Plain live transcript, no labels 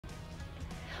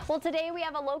Well, today we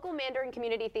have a local Mandarin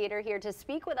Community Theater here to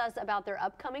speak with us about their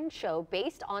upcoming show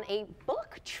based on a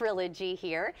book trilogy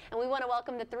here. And we want to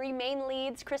welcome the three main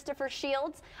leads, Christopher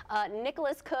Shields,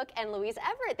 Nicholas Cook, and Louise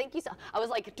Everett. Thank you so I was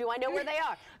like, do I know where they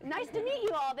are? Nice to meet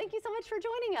you all. Thank you so much for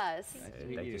joining us.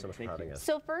 Thank you so much for having us.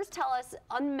 So first tell us,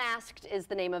 Unmasked is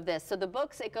the name of this. So the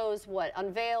books, it goes what?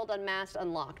 Unveiled, Unmasked,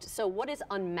 Unlocked. So what is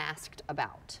Unmasked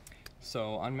about?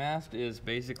 So Unmasked is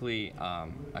basically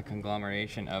a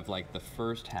conglomeration of like the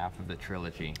first half of the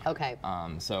trilogy. Okay.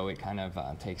 So it kind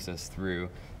of takes us through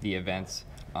the events.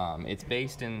 It's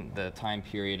based in the time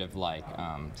period of like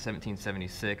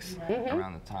 1776,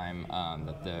 around the time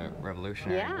that the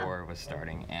Revolutionary War was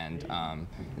starting, and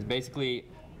it basically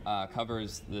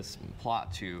covers this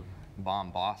plot to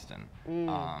bomb Boston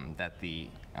that the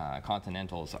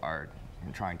Continentals are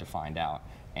trying to find out,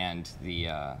 and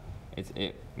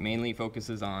it mainly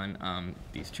focuses on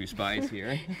these two spies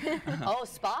here. Oh,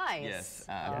 spies! Yes,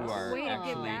 who are Way actually...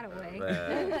 to give that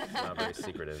away. It's not very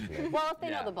secretive. Well, if they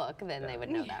know the book, then they would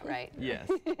know that, right? Yes.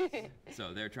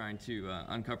 So they're trying to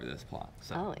uncover this plot.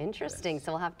 So. Oh, interesting.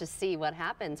 So we'll have to see what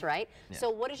happens, right? Yeah. So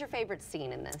what is your favorite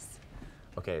scene in this?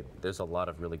 Okay, there's a lot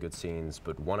of really good scenes,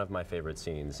 but one of my favorite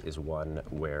scenes is one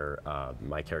where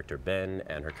my character Ben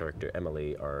and her character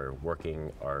Emily are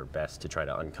working our best to try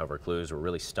to uncover clues. We're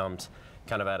really stumped,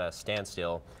 kind of at a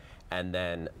standstill, and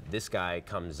then this guy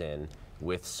comes in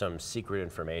with some secret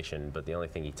information, but the only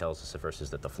thing he tells us at first is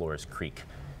that the floors creak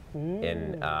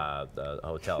in the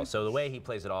hotel. So the way he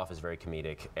plays it off is very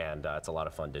comedic, and it's a lot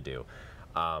of fun to do.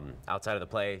 Outside of the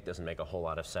play, it doesn't make a whole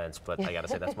lot of sense, but I gotta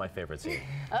say that's my favorite scene.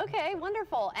 Okay,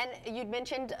 wonderful. And you'd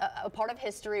mentioned a part of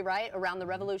history, right, around the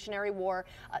Revolutionary War.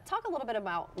 Talk a little bit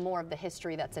about more of the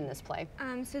history that's in this play.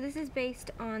 So this is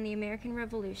based on the American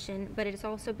Revolution, but it is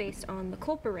also based on the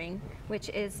Culper Ring, which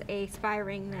is a spy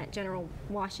ring that General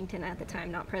Washington at the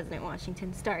time, not President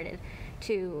Washington, started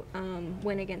to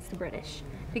win against the British,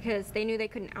 because they knew they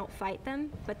couldn't outfight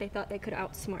them, but they thought they could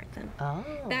outsmart them. Oh.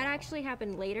 That actually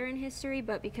happened later in history,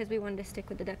 but because we wanted to stick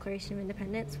with the Declaration of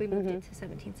Independence, we moved it to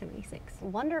 1776.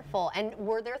 Wonderful. And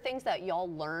were there things that y'all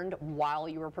learned while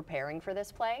you were preparing for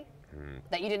this play?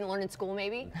 That you didn't learn in school,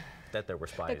 maybe? That there were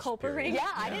spies. The Culper Ring? Yeah,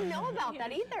 I didn't know about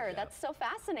that either. That's so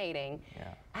fascinating.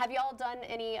 Yeah. Have y'all done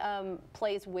any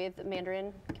plays with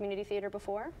Mandarin Community Theater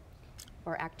before?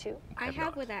 Or Act 2? I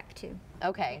have with Act 2.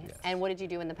 Okay. And what did you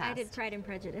do in the past? I did Pride and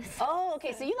Prejudice. Oh,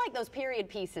 okay. So you like those period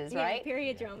pieces, right? Yeah,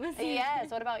 period dramas. Yes.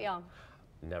 What about y'all?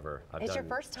 Never. I've It's done your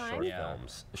first time? Short Yeah.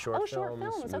 films. Short short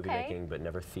films, films, movie okay. making, but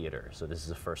never theater. So this is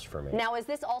a first for me. Now, is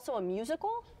this also a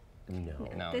musical? No.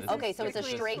 No, This this Okay, is so it's a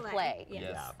strictly straight play.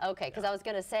 Yes. Yeah. Okay, because I was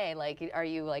going to say, like, are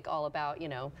you, like, all about, you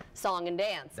know, song and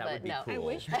dance? That but would be no. cool. I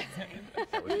wish we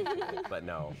That would be cool, but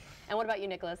no. And what about you,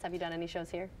 Nicholas? Have you done any shows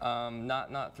here?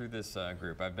 Not through this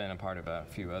group. I've been a part of a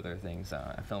few other things.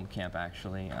 A film camp,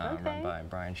 actually, run by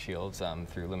Brian Shields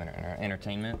through Lumen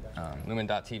Entertainment,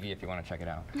 lumen.tv if you want to check it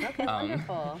out. Okay,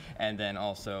 wonderful. And then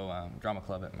also drama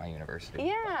club at my university.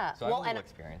 Yeah. So I have a little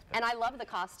experience. But And I love the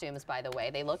costumes, by the way.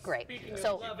 They look great. Speaking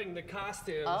So, of loving the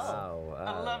costumes, Oh,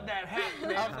 I love that hat,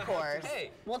 man. of course.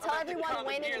 Hey, We'll tell I'm at the everyone comic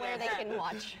when near and where that they hat. can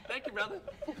watch. Thank you, brother.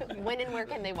 When and where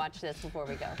can they watch this before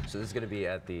we go? So this is going to be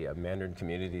at the Mandarin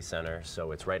Community Center.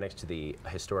 So it's right next to the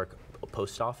historic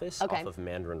post office off of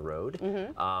Mandarin Road.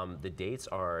 The dates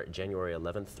are January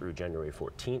 11th through January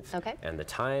 14th. Okay. And the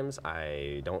times,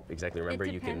 I don't exactly remember.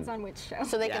 It depends on which show.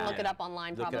 So they can Yeah. look it up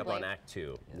online, Look probably. it up on Act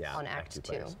 2. Yeah, On Act 2.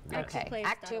 Players. Okay. Act2players.org.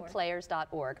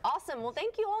 Act2players.org. Awesome. Well,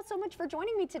 thank you all so much for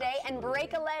joining me today and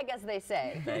break a leg, as they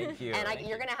say. Thank you. And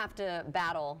you're going to have to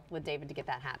battle with David to get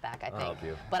that hat back, I think. I'll help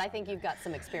you. But I think you've got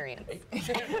some experience.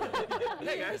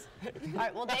 Hey, guys. All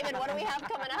right. Well, David, what do we have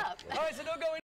coming up? All right, so don't go